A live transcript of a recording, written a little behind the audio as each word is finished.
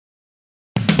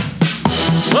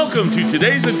Welcome to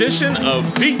today's edition of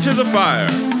Feet to the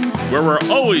Fire, where we're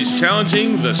always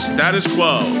challenging the status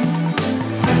quo.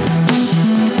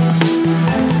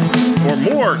 For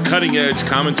more cutting-edge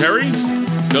commentary,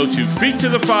 go to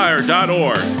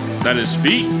feettothefire.org. That is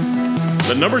feet,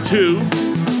 the number 2,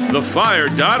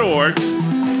 thefire.org.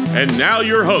 And now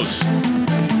your host.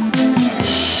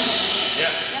 Yeah,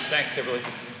 thanks, Kimberly.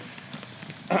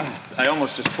 I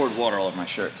almost just poured water all over my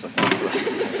shirt. So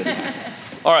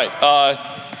all right,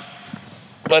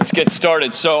 let's get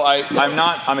started. So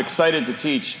I'm excited to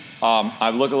teach.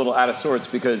 I look a little out of sorts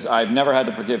because I've never had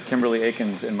to forgive Kimberly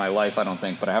Akins in my life, I don't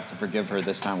think, but I have to forgive her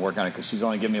this time working on it because she's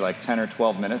only given me like 10 or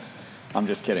 12 minutes. I'm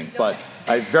just kidding. But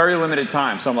I have very limited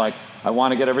time, so I'm like, I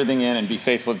want to get everything in and be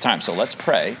faithful to time. So let's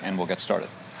pray and we'll get started.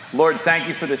 Lord, thank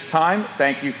you for this time.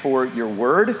 Thank you for your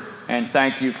word. And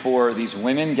thank you for these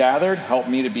women gathered. Help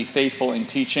me to be faithful in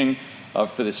teaching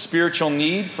for the spiritual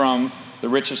need from the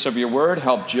richness of your word.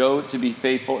 Help Joe to be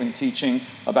faithful in teaching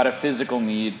about a physical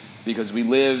need, because we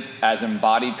live as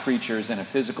embodied creatures in a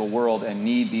physical world and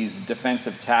need these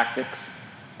defensive tactics.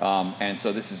 And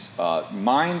so this is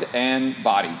mind and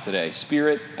body today,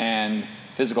 spirit and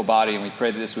physical body. And we pray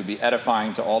that this would be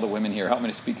edifying to all the women here. Help me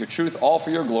to speak your truth, all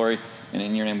for your glory. And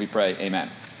in your name we pray,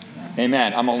 amen.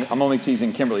 Amen. I'm only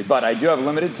teasing Kimberly, but I do have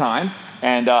limited time.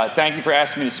 And thank you for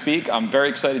asking me to speak. I'm very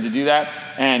excited to do that.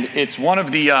 And it's one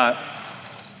of the,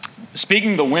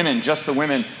 speaking the women, just the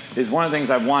women, is one of the things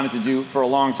I've wanted to do for a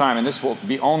long time. And this will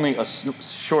be only a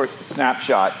short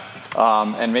snapshot.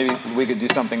 And maybe we could do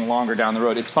something longer down the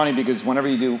road. It's funny because whenever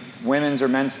you do women's or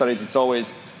men's studies, it's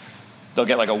always, they'll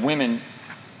get like a women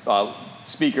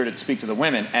speaker to speak to the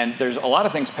women. And there's a lot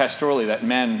of things pastorally that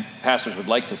pastors would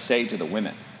like to say to the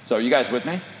women. So are you guys with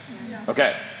me? Yes.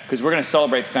 Okay, because we're going to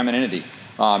celebrate femininity.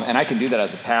 And I can do that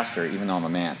as a pastor, even though I'm a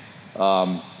man.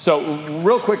 So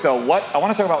real quick, though, I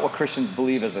want to talk about what Christians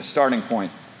believe as a starting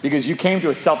point, because you came to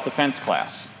a self-defense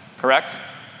class, correct?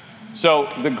 So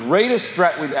the greatest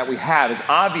threat that we have is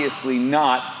obviously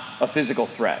not a physical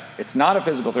threat. It's not a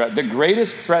physical threat. The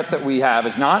greatest threat that we have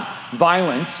is not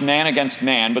violence, man against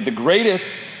man, but the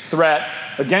greatest threat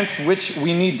against which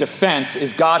we need defense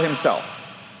is God himself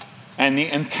and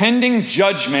the impending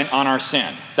judgment on our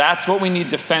sin. That's what we need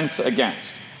defense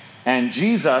against. And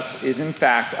Jesus is, in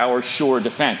fact, our sure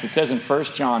defense. It says in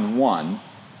 1 John 1,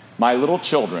 "My little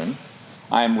children,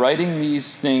 I am writing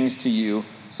these things to you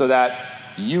so that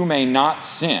you may not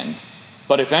sin.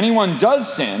 But if anyone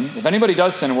does sin, if anybody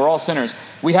does sin, and we're all sinners,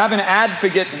 we have an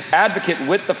advocate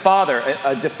with the Father,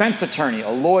 a defense attorney, a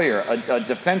lawyer, a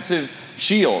defensive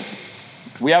shield.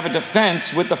 We have a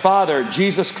defense with the Father,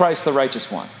 Jesus Christ, the righteous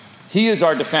one. He is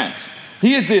our defense.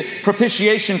 He is the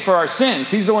propitiation for our sins.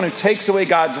 He's the one who takes away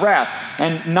God's wrath,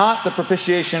 and not the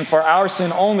propitiation for our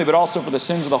sin only, but also for the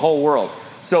sins of the whole world."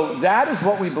 So that is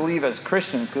what we believe as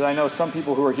Christians, because I know some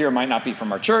people who are here might not be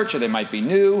from our church, or they might be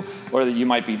new, or that you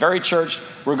might be very churched.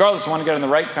 Regardless, I want to get on the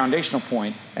right foundational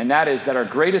point, and that is that our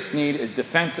greatest need is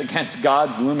defense against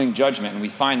God's looming judgment, and we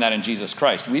find that in Jesus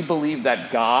Christ. We believe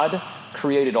that God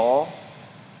created all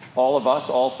of us,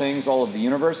 all things, all of the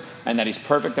universe, and that he's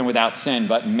perfect and without sin,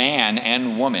 but man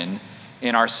and woman,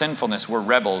 in our sinfulness, we're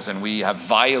rebels, and we have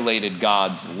violated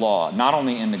God's law, not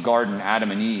only in the garden,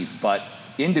 Adam and Eve, but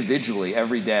individually,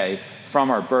 every day,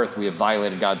 from our birth, we have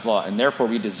violated God's law, and therefore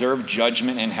we deserve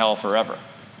judgment in hell forever.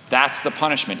 That's the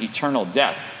punishment, eternal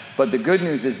death. But the good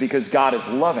news is, because God is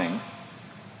loving,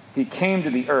 he came to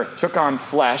the earth, took on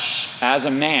flesh as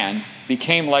a man,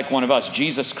 became like one of us,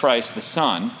 Jesus Christ, the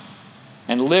Son,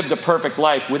 and lived a perfect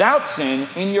life without sin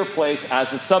in your place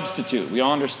as a substitute. We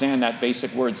all understand that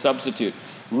basic word, substitute.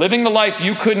 Living the life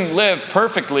you couldn't live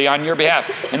perfectly on your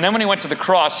behalf. And then when he went to the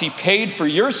cross, he paid for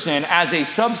your sin as a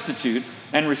substitute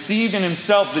and received in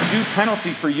himself the due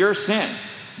penalty for your sin.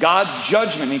 God's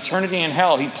judgment, eternity in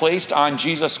hell, he placed on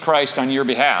Jesus Christ on your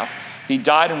behalf. He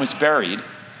died and was buried.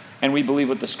 And we believe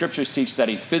what the scriptures teach, that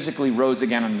he physically rose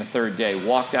again on the third day,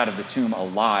 walked out of the tomb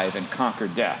alive, and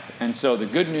conquered death. And so the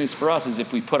good news for us is,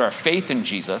 if we put our faith in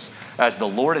Jesus as the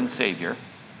Lord and Savior,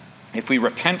 if we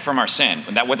repent from our sin,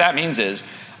 what that means is,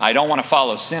 I don't want to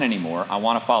follow sin anymore. I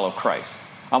want to follow Christ.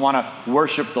 I want to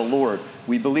worship the Lord.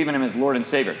 We believe in him as Lord and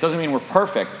Savior. It doesn't mean we're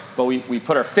perfect, but we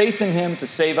put our faith in him to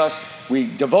save us. We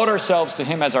devote ourselves to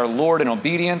him as our Lord in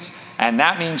obedience, and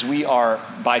that means we are,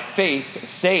 by faith,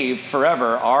 saved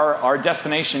forever. Our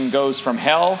destination goes from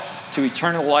hell to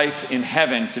eternal life in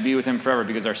heaven, to be with him forever,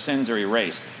 because our sins are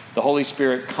erased. The Holy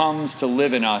Spirit comes to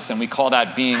live in us, and we call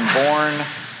that being born,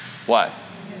 what?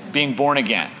 Being born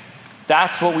again.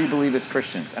 That's what we believe as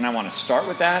Christians. And I want to start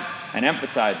with that and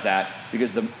emphasize that,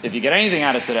 because if you get anything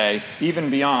out of today, even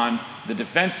beyond the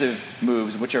defensive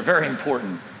moves, which are very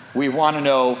important, we want to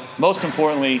know, most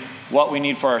importantly, what we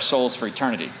need for our souls for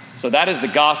eternity. So that is the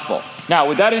gospel. Now,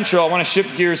 with that intro, I want to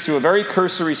shift gears to a very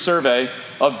cursory survey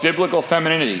of biblical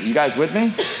femininity. You guys with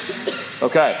me?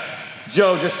 Okay.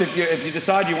 Joe, just if you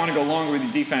decide you want to go longer with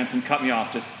your defense and cut me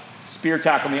off, just spear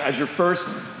tackle me as your first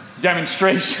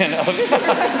demonstration of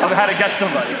how to get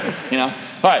somebody, All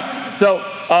right, so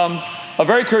a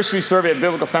very cursory survey of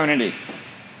biblical femininity.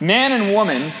 Man and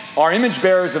woman are image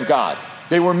bearers of God.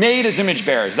 They were made as image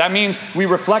bearers. That means we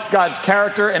reflect God's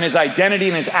character and his identity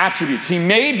and his attributes. He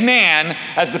made man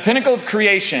as the pinnacle of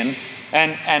creation,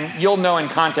 and you'll know in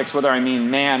context whether I mean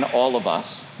man, all of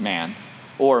us, man,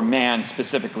 or man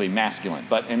specifically masculine.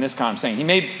 But in this context, I'm saying he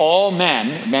made all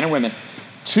men and women,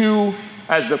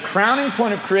 as the crowning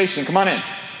point of creation, come on in,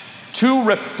 to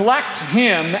reflect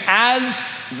him as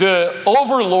the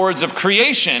overlords of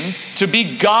creation, to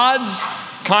be God's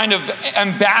kind of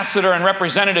ambassador and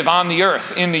representative on the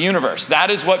earth, in the universe. That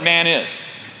is what man is.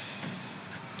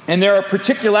 And there are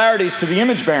particularities to the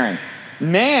image bearing.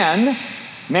 Man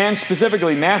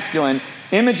specifically masculine,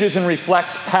 images and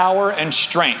reflects power and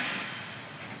strength.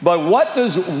 But what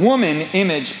does woman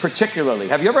image particularly?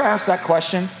 Have you ever asked that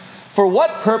question? For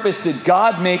what purpose did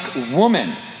God make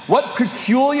woman? What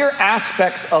peculiar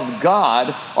aspects of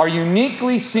God are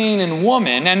uniquely seen in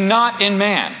woman and not in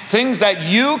man? Things that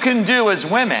you can do as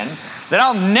women that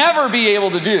I'll never be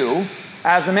able to do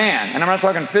as a man. And I'm not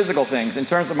talking physical things, in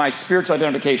terms of my spiritual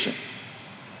identification.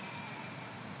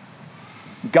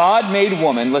 God made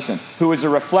woman, listen, who is a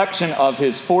reflection of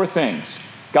his four things.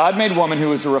 God made woman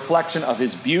who is a reflection of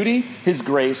his beauty, his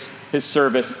grace, his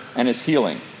service, and his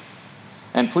healing.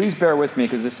 And please bear with me,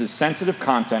 because this is sensitive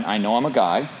content. I know I'm a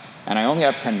guy, and I only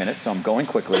have 10 minutes, so I'm going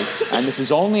quickly. And this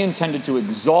is only intended to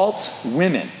exalt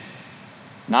women,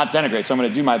 not denigrate, so I'm going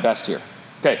to do my best here.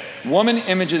 Okay, woman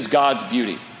images God's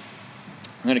beauty.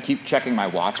 I'm going to keep checking my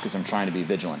watch because I'm trying to be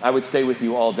vigilant. I would stay with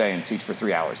you all day and teach for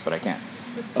 3 hours, but I can't.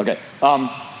 Okay,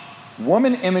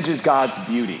 woman images God's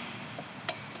beauty.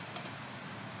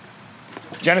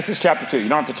 Genesis chapter 2. You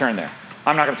don't have to turn there.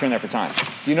 I'm not going to turn there for time.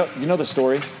 Do you know the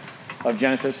story of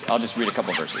Genesis? I'll just read a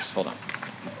couple verses. Hold on.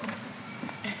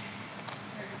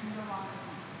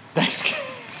 Thanks.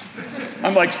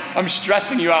 I'm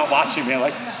stressing you out watching me. I'm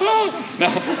like, oh, no.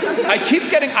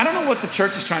 I don't know what the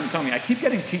church is trying to tell me. I keep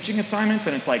getting teaching assignments,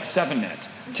 and it's like 7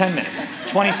 minutes, 10 minutes,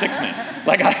 26 minutes.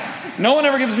 No one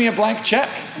ever gives me a blank check.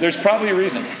 There's probably a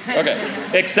reason. Okay.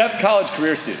 Except college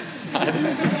career students.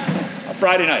 A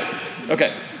Friday night.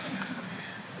 Okay.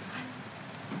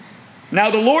 Now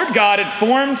the Lord God had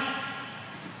formed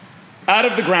out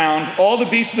of the ground all the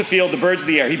beasts of the field, the birds of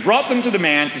the air. He brought them to the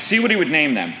man to see what he would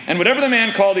name them. And whatever the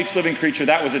man called each living creature,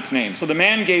 that was its name. So the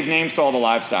man gave names to all the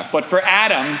livestock. But for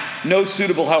Adam, no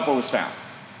suitable helper was found.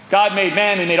 God made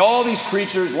man. He made all these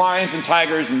creatures, lions and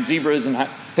tigers and zebras and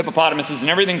hippopotamuses and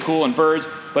everything cool and birds,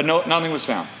 but nothing was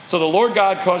found. So the Lord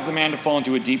God caused the man to fall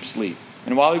into a deep sleep.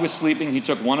 And while he was sleeping, he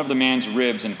took one of the man's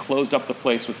ribs and closed up the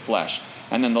place with flesh.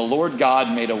 And then the Lord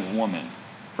God made a woman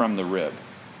from the rib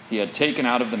he had taken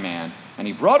out of the man, and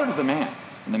he brought her to the man.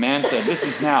 And the man said, "This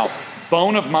is now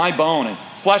bone of my bone and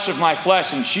flesh of my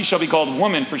flesh, and she shall be called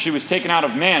woman, for she was taken out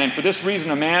of man. And for this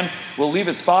reason a man will leave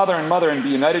his father and mother and be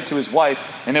united to his wife,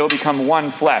 and they will become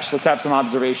one flesh." Let's have some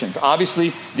observations.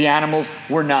 Obviously, the animals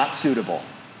were not suitable.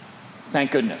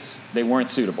 Thank goodness they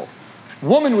weren't suitable.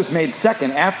 Woman was made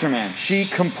second after man. She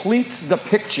completes the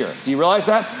picture. Do you realize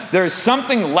that? There is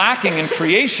something lacking in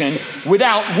creation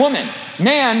without woman.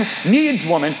 Man needs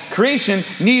woman. Creation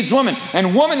needs woman.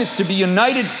 And woman is to be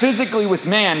united physically with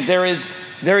man. There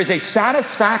is a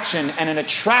satisfaction and an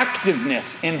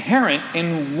attractiveness inherent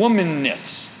in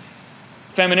womanness.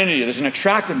 Femininity, there's an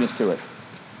attractiveness to it.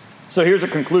 So here's a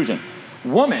conclusion.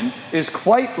 Woman is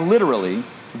quite literally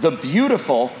the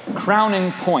beautiful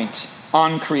crowning point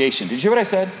on creation. Did you hear what I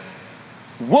said?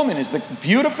 Woman is the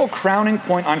beautiful crowning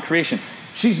point on creation.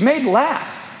 She's made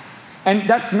last. And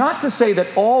that's not to say that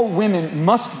all women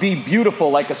must be beautiful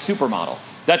like a supermodel.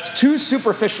 That's too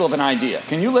superficial of an idea.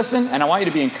 Can you listen? And I want you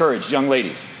to be encouraged, young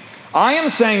ladies. I am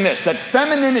saying this, that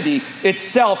femininity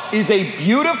itself is a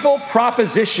beautiful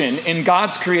proposition in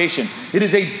God's creation. It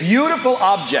is a beautiful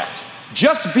object,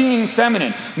 just being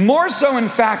feminine. More so, in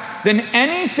fact, than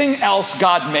anything else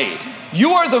God made.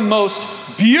 You are the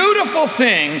most beautiful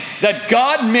thing that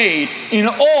God made in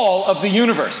all of the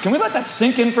universe. Can we let that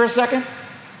sink in for a second?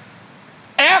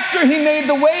 After he made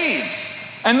the waves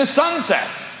and the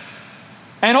sunsets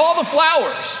and all the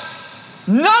flowers,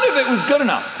 none of it was good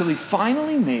enough till he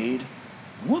finally made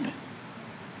woman.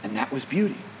 And that was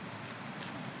beauty.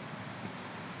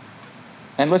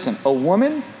 And listen, a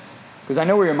woman, because I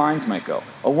know where your minds might go,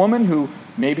 a woman who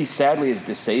maybe sadly is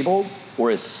disabled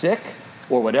or is sick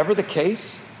or whatever the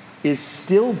case is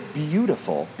still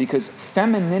beautiful because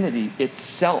femininity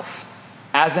itself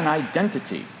as an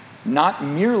identity, not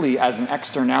merely as an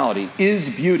externality, is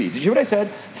beauty. Did you hear what I said?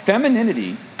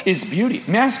 Femininity is beauty.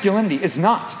 Masculinity is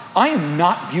not. I am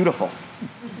not beautiful.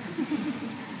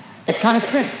 It kind of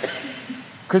stinks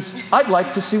because I'd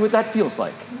like to see what that feels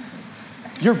like.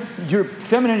 Your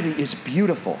femininity is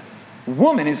beautiful.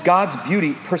 Woman is God's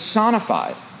beauty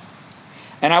personified.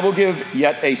 And I will give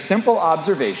yet a simple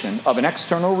observation of an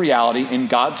external reality in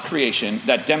God's creation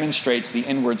that demonstrates the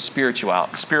inward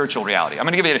spiritual reality. I'm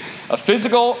going to give you a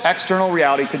physical external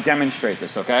reality to demonstrate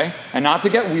this, okay? And not to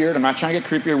get weird. I'm not trying to get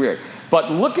creepy or weird.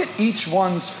 But look at each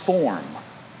one's form,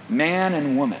 man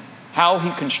and woman, how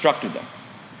he constructed them.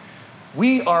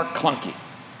 We are clunky.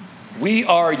 We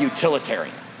are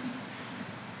utilitarian.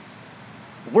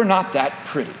 We're not that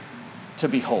pretty to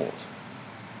behold.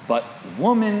 But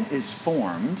woman is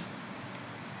formed,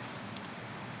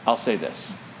 I'll say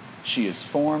this, she is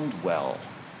formed well.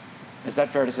 Is that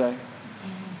fair to say?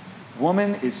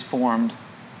 Woman is formed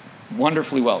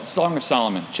wonderfully well. Song of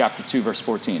Solomon, chapter 2, verse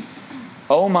 14.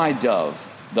 O my dove,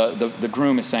 the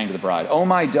groom is saying to the bride, O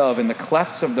my dove, in the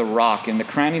clefts of the rock, in the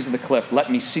crannies of the cliff, let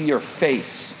me see your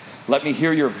face. Let me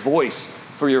hear your voice,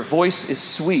 for your voice is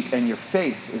sweet and your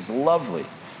face is lovely.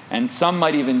 And some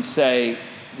might even say,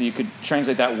 you could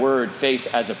translate that word face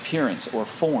as appearance or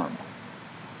form.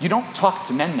 You don't talk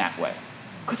to men that way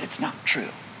because it's not true.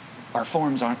 Our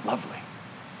forms aren't lovely,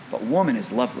 but woman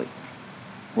is lovely.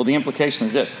 Well, the implication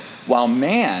is this. While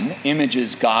man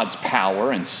images God's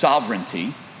power and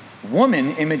sovereignty,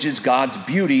 woman images God's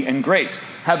beauty and grace.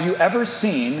 Have you ever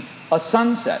seen a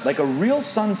sunset, like a real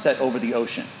sunset over the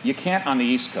ocean? You can't on the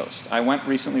East Coast. I went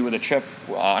recently on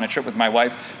a trip with my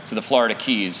wife to the Florida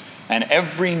Keys, and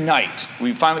every night,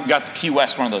 we finally got to Key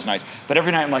West one of those nights, but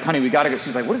every night I'm like, honey, we got to go.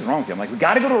 She's like, what is wrong with you? I'm like, we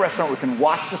got to go to a restaurant where we can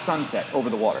watch the sunset over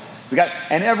the water.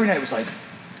 And every night it was like,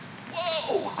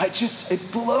 whoa,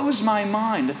 it blows my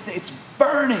mind. It's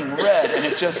burning red, and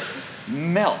it just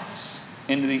melts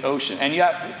into the ocean. And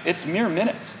yet, it's mere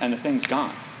minutes, and the thing's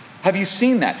gone. Have you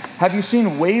seen that? Have you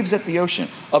seen waves at the ocean?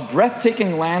 A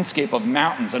breathtaking landscape of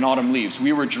mountains and autumn leaves.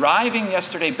 We were driving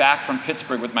yesterday back from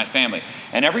Pittsburgh with my family,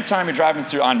 and every time you're driving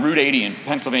through on Route 80 in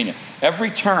Pennsylvania,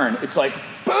 every turn, it's like,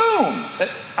 boom!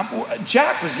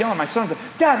 Jack was yelling, my son,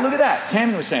 Dad, look at that.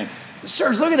 Tammy was saying,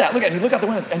 Sirs, look at that. Look at it. And you look out the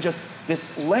windows, and just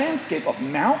this landscape of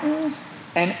mountains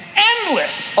and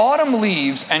endless autumn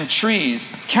leaves and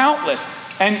trees, countless.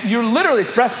 And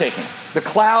it's breathtaking. The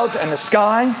clouds and the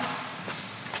sky.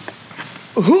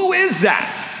 Who is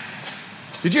that?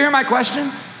 Did you hear my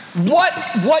question?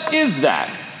 What is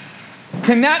that?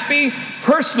 Can that be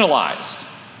personalized?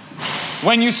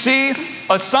 When you see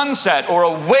a sunset or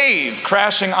a wave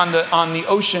crashing on the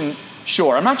ocean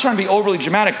shore. I'm not trying to be overly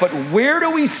dramatic, but where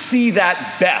do we see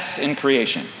that best in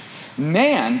creation?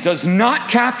 Man does not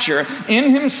capture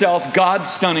in himself God's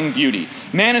stunning beauty.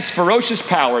 Man is ferocious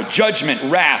power, judgment,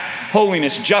 wrath,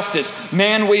 holiness, justice.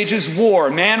 Man wages war.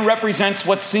 Man represents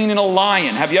what's seen in a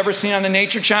lion. Have you ever seen on the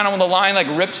Nature Channel when the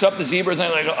lion rips up the zebras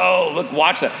and they're like, oh, look,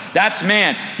 watch that. That's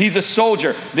man. He's a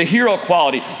soldier, the hero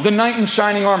quality, the knight in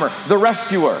shining armor, the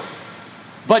rescuer.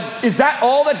 But is that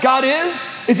all that God is?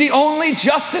 Is he only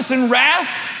justice and wrath?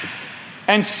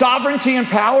 And sovereignty and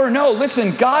power? No,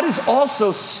 listen, God is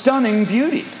also stunning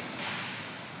beauty.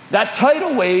 That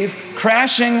tidal wave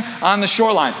crashing on the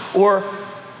shoreline, or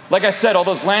like I said, all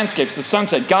those landscapes, the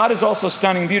sunset, God is also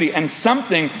stunning beauty, and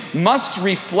something must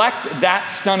reflect that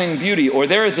stunning beauty, or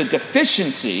there is a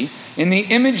deficiency in the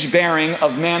image bearing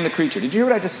of man the creature. Did you hear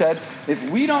what I just said? If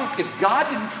God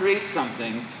didn't create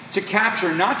something to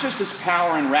capture not just his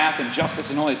power and wrath and justice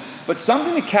and holiness, but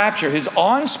something to capture his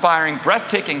awe-inspiring,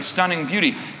 breathtaking, stunning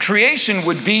beauty, creation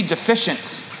would be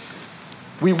deficient.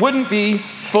 We wouldn't be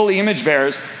fully image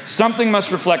bearers. Something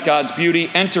must reflect God's beauty.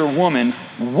 Enter woman.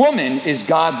 Woman is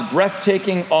God's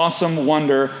breathtaking, awesome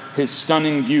wonder, his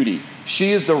stunning beauty.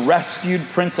 She is the rescued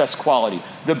princess quality,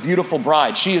 the beautiful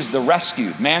bride. She is the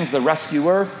rescued. Man's the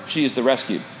rescuer. She is the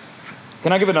rescued.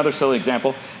 Can I give another silly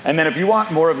example? And then if you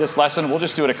want more of this lesson, we'll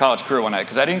just do it at College Career one night,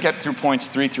 because I didn't get through points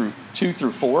 2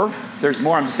 through 4. There's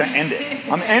more. I'm just going to end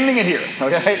it. I'm ending it here,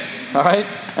 okay? All right?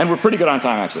 And we're pretty good on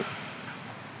time, actually.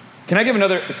 Can I give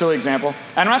another silly example?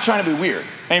 And I'm not trying to be weird.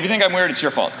 And if you think I'm weird, it's your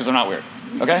fault, because I'm not weird,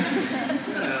 okay?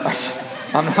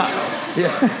 I'm not.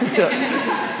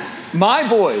 Yeah. My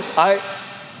boys, I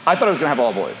thought I was going to have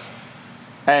all boys.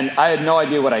 And I had no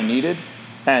idea what I needed.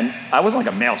 And I wasn't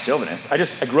like a male chauvinist. I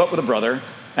grew up with a brother,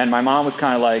 And my mom was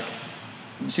kind of like,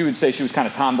 she would say she was kind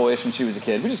of tomboyish when she was a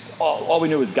kid. We just, all we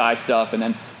knew was guy stuff. And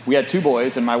then we had 2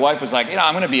 boys, and my wife was like,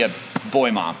 I'm going to be a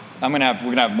boy mom. We're going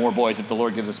to have more boys if the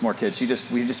Lord gives us more kids. We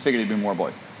just figured it'd be more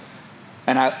boys.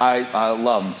 And I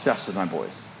love, I'm obsessed with my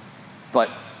boys. But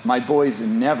my boys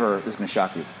never, this is going to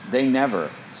shock you, they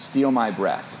never steal my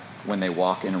breath when they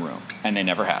walk in a room. And they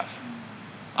never have.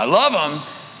 I love them,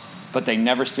 but they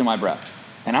never steal my breath.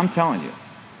 And I'm telling you,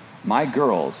 my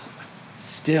girls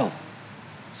still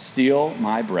steal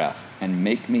my breath and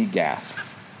make me gasp.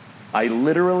 I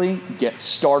literally get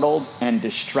startled and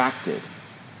distracted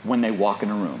when they walk in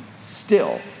a room.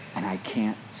 Still, and I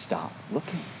can't stop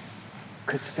looking.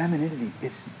 Because femininity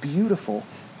is beautiful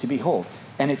to behold.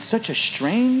 And it's such a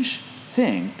strange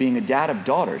thing being a dad of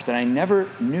daughters that I never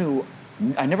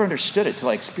understood it till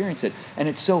I experienced it. And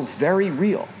it's so very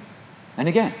real. And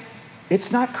again,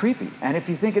 it's not creepy. And if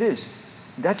you think it is,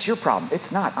 that's your problem.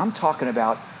 It's not. I'm talking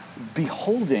about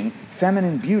beholding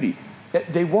feminine beauty.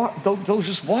 They'll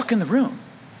just walk in the room.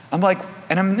 I'm like,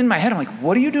 and I'm in my head, I'm like,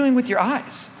 what are you doing with your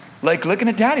eyes? Like looking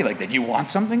at daddy, like, did you want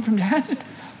something from dad?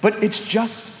 But it's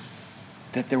just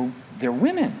that they're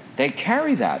women. They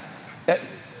carry that.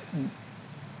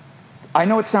 I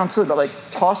know it sounds silly, but like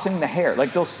tossing the hair.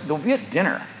 Like they'll be at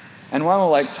dinner, and one will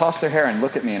like toss their hair and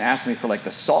look at me and ask me for like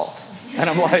the salt. And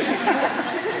I'm like,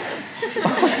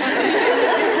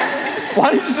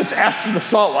 why did you just ask for the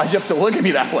salt? Why'd you have to look at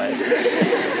me that way?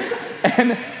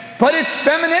 But it's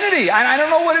femininity, and I don't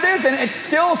know what it is, and it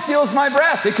still steals my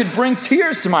breath. It could bring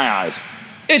tears to my eyes.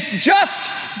 It's just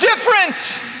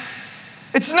different.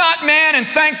 It's not man, and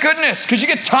thank goodness, because you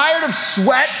get tired of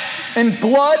sweat and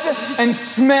blood and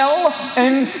smell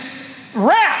and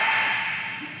wrath.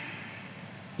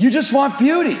 You just want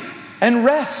beauty and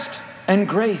rest and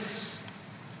grace.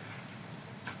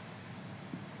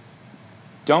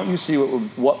 Don't you see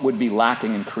what would be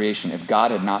lacking in creation if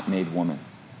God had not made woman?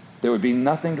 There would be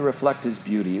nothing to reflect his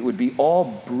beauty. It would be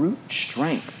all brute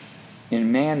strength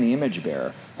in man, the image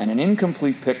bearer, and an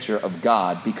incomplete picture of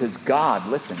God, because God,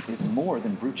 listen, is more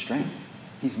than brute strength.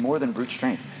 He's more than brute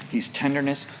strength. He's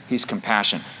tenderness, he's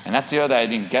compassion. And that's the other that I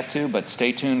didn't get to, but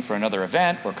stay tuned for another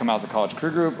event, or come out to the college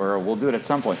crew group, or we'll do it at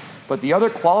some point. But the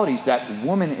other qualities that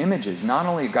woman images, not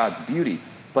only God's beauty,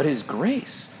 but his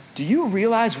grace. Do you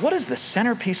realize what is the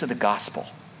centerpiece of the gospel?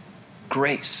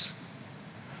 Grace.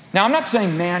 Now, I'm not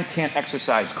saying man can't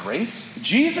exercise grace.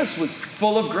 Jesus was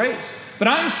full of grace. But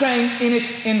I'm saying in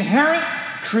its inherent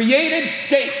created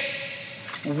state,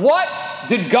 what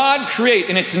did God create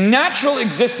in its natural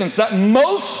existence that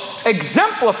most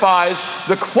exemplifies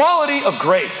the quality of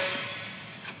grace?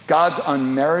 God's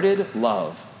unmerited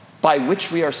love by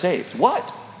which we are saved.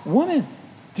 What? Woman.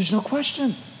 There's no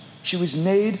question. She was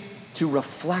made to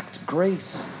reflect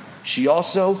grace. She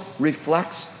also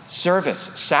reflects service,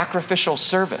 sacrificial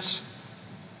service.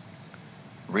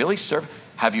 Really?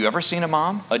 Have you ever seen a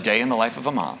mom? A day in the life of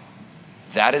a mom.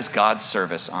 That is God's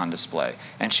service on display.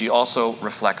 And she also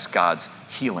reflects God's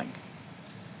healing.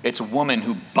 It's a woman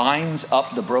who binds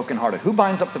up the brokenhearted. Who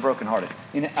binds up the brokenhearted?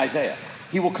 In Isaiah.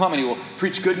 He will come and he will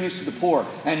preach good news to the poor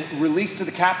and release to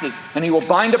the captives, and he will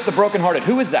bind up the brokenhearted.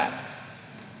 Who is that?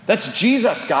 That's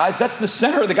Jesus, guys. That's the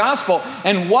center of the gospel.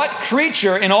 And what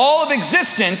creature in all of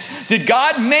existence did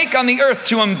God make on the earth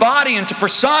to embody and to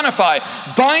personify,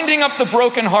 binding up the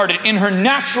brokenhearted in her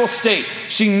natural state?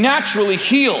 She naturally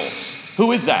heals.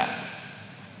 Who is that?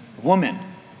 Woman.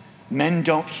 Men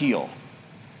don't heal.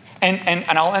 And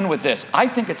I'll end with this. I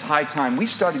think it's high time we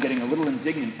started getting a little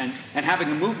indignant and having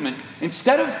a movement.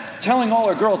 Instead of telling all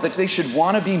our girls that they should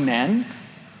want to be men,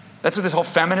 that's what this whole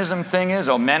feminism thing is.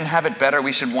 Oh, men have it better.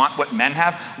 We should want what men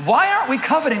have. Why aren't we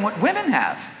coveting what women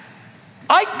have?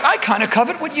 I kind of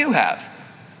covet what you have.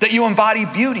 That you embody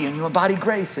beauty and you embody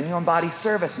grace and you embody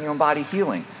service and you embody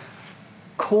healing.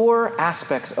 Core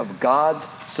aspects of God's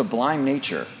sublime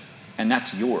nature, and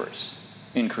that's yours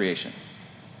in creation.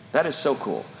 That is so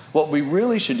cool. What we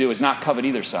really should do is not covet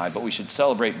either side, but we should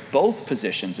celebrate both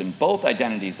positions and both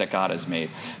identities that God has made,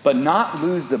 but not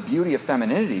lose the beauty of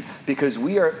femininity, because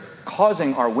we are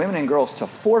causing our women and girls to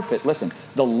forfeit, listen,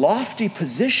 the lofty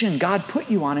position God put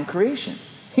you on in creation.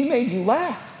 He made you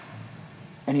last,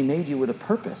 and he made you with a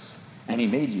purpose, and he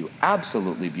made you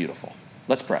absolutely beautiful.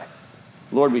 Let's pray.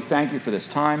 Lord, we thank you for this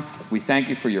time. We thank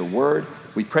you for your word.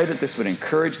 We pray that this would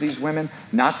encourage these women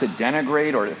not to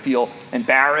denigrate or to feel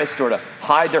embarrassed or to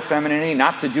hide their femininity,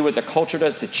 not to do what the culture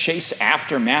does, to chase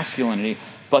after masculinity,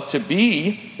 but to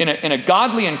be, in a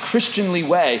godly and Christianly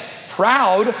way,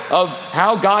 proud of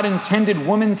how God intended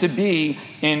woman to be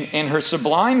in her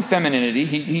sublime femininity.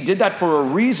 He did that for a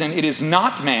reason. It is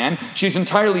not man. She's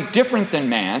entirely different than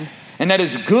man. And that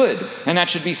is good, and that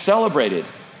should be celebrated.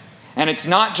 And it's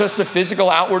not just the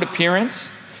physical outward appearance.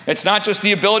 It's not just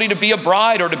the ability to be a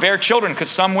bride or to bear children,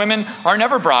 because some women are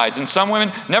never brides and some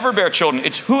women never bear children.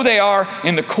 It's who they are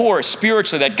in the core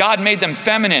spiritually, that God made them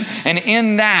feminine. And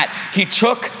in that, he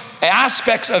took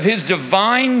aspects of his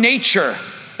divine nature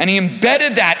and he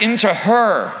embedded that into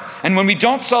her. And when we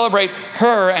don't celebrate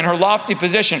her and her lofty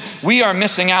position, we are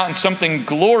missing out on something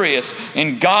glorious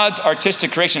in God's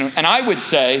artistic creation. And I would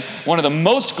say one of the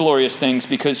most glorious things,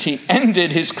 because he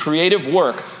ended his creative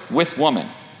work with woman.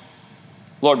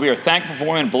 Lord, we are thankful for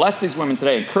women. Bless these women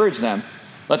today. Encourage them.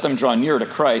 Let them draw nearer to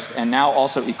Christ, and now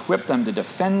also equip them to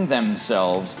defend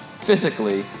themselves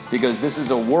physically, because this is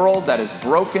a world that is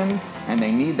broken and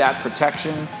they need that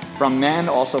protection from men,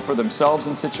 also for themselves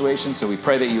in situations. So we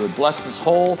pray that you would bless this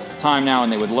whole time now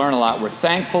and they would learn a lot. We're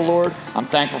thankful, Lord. I'm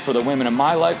thankful for the women in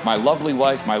my life, my lovely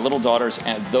wife, my little daughters,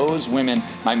 and those women,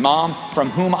 my mom, from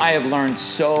whom I have learned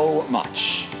so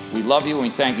much. We love you and we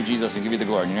thank you, Jesus, and give you the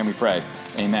glory. In your name we pray.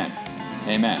 Amen.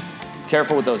 Amen.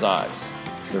 Careful with those eyes.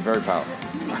 They're very powerful.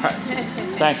 All right.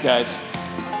 Thanks, guys.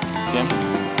 Jim?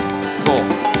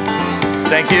 Cool.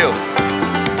 Thank you.